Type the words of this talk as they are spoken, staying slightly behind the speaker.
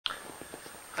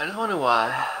I just want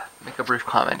to make a brief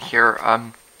comment here.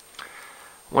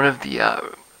 One of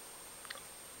the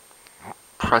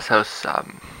press house,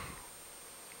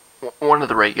 one of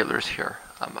the regulars here.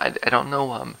 I don't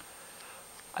know.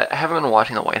 I haven't been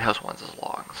watching the White House ones as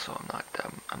long, so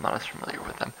I'm not as familiar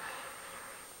with them.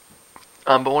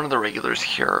 But one of the regulars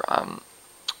here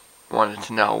wanted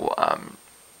to know.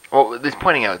 Well, he's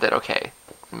pointing out that okay,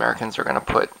 Americans are going to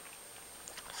put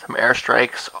some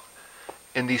airstrikes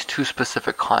in these two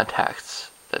specific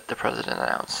contexts that the president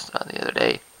announced the other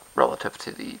day relative to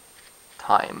the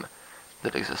time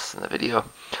that exists in the video.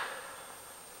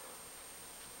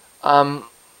 So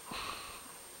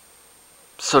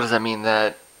does that mean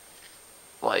that,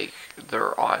 like,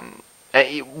 they're on...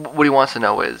 What he wants to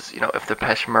know is, if the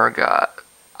Peshmerga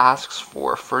asks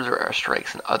for further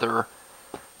airstrikes and other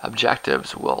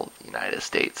objectives, will the United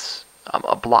States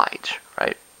oblige,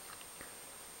 right?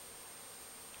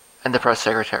 And the press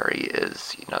secretary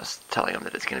is, telling him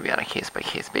that it's going to be on a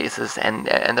case-by-case basis, and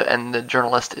the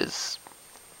journalist is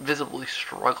visibly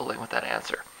struggling with that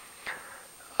answer.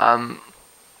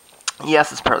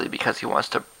 Yes, it's partly because he wants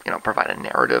to, provide a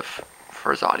narrative for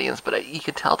his audience, but you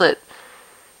can tell that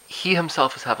he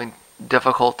himself is having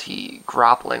difficulty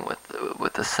grappling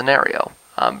with the scenario,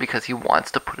 because he wants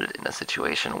to put it in a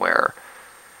situation where,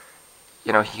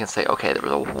 he can say, okay, there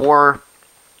was a war,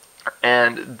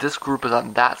 and this group is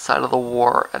on that side of the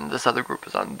war, and this other group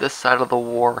is on this side of the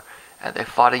war, and they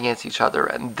fought against each other,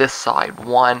 and this side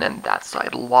won, and that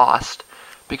side lost,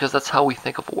 because that's how we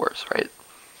think of wars, right?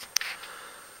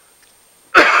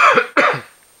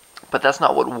 But that's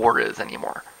not what war is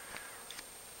anymore.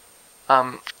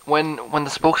 When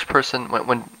the spokesperson,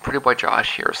 when Pretty Boy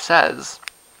Josh here says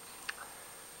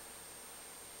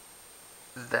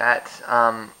that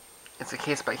it's a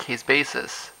case-by-case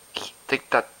basis, I think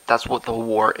that's what the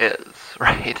war is,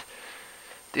 right?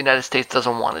 The United States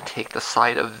doesn't want to take the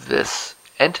side of this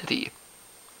entity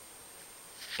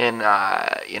in in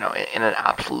an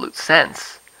absolute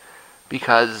sense,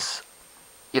 because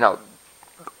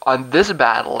on this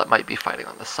battle it might be fighting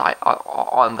on the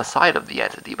side of the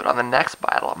entity, but on the next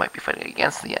battle it might be fighting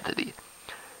against the entity.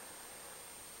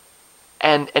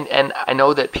 And I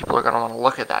know that people are going to want to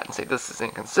look at that and say this is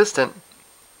inconsistent.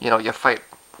 You fight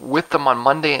with them on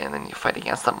Monday and then you fight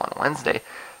against them on Wednesday.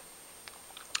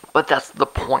 But that's the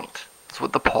point. That's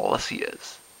what the policy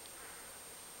is.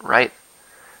 Right?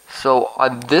 So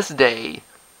on this day,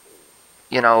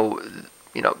 I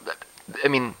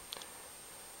mean,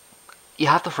 you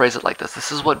have to phrase it like this.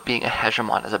 This is what being a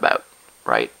hegemon is about,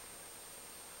 right?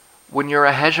 When you're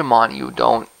a hegemon, you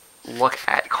don't look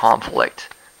at conflict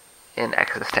in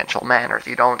existential manners.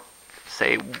 You don't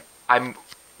say, I'm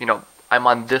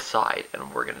on this side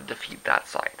and we're going to defeat that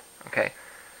side, okay?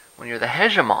 When you're the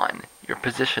hegemon, your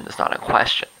position is not in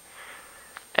question.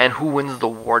 And who wins the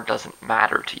war doesn't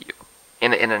matter to you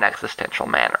in an existential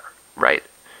manner, right?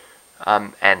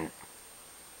 And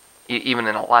even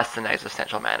in a less than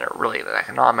existential manner, really in an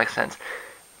economic sense,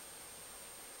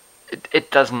 it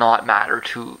does not matter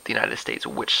to the United States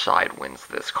which side wins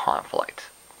this conflict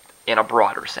in a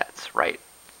broader sense, right?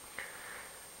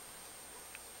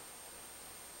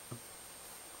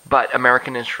 But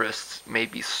American interests may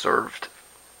be served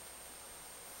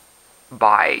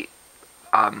by,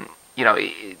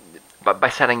 by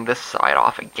setting this side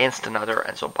off against another,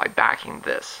 and so by backing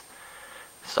this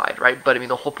side, right? But I mean,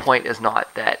 the whole point is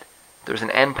not that there's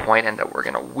an end point and that we're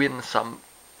going to win some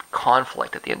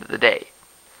conflict at the end of the day.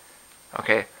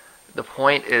 Okay? The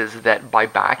point is that by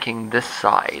backing this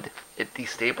side, it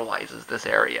destabilizes this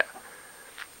area.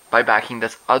 By backing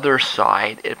this other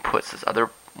side, it puts this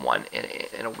other one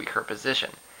in a weaker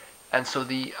position. And so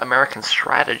the American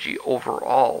strategy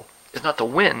overall is not to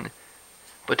win,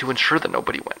 but to ensure that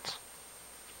nobody wins.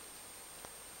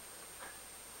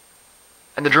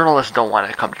 And the journalists don't want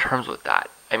to come to terms with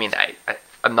that. I mean,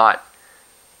 I'm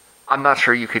not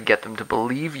sure you could get them to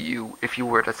believe you if you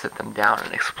were to sit them down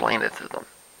and explain it to them.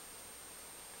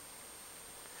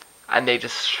 And they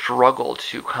just struggle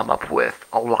to come up with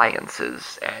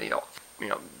alliances and,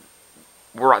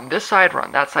 we're on this side, we're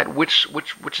on that side, which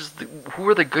is who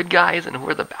are the good guys and who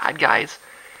are the bad guys?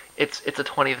 It's a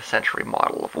 20th century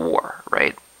model of war,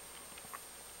 right?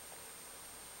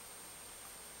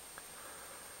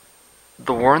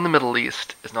 The war in the Middle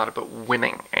East is not about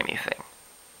winning anything.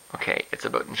 Okay, it's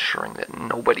about ensuring that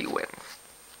nobody wins.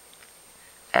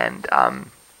 And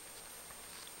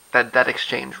that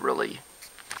exchange really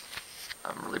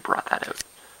brought that out.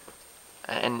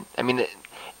 And I mean,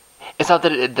 it's not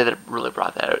that it really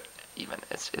brought that out. Even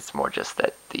it's more just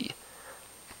that the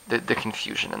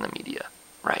confusion in the media,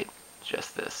 right?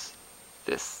 Just this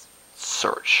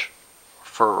search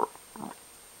for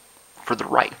the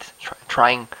right,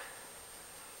 trying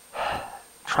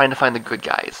to find the good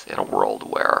guys in a world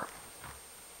where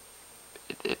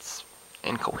it's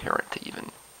incoherent to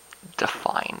even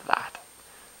define that,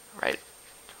 right?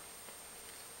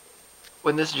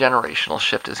 When this generational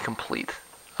shift is complete,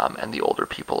 and the older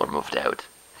people are moved out,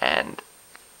 and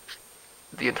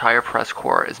the entire press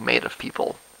corps is made of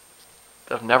people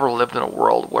that have never lived in a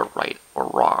world where right or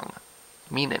wrong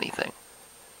mean anything,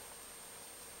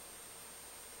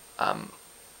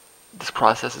 this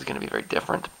process is going to be very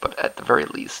different, but at the very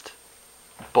least,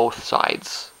 both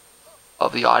sides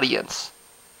of the audience,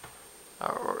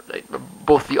 or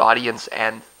both the audience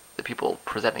and the people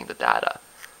presenting the data,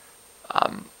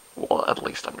 will at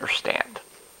least understand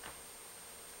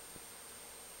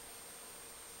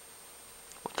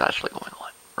what's actually going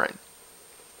on, right?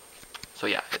 So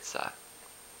yeah, it's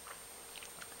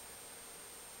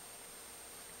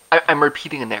I'm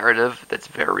repeating a narrative that's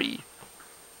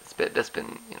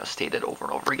been stated over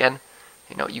and over again.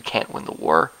 You can't win the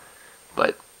war,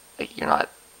 but you're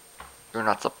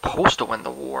not supposed to win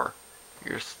the war.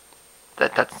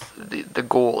 That's the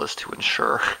goal is to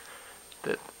ensure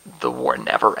that the war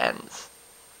never ends.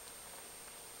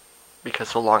 Because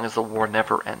so long as the war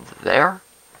never ends there,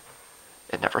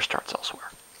 it never starts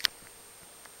elsewhere.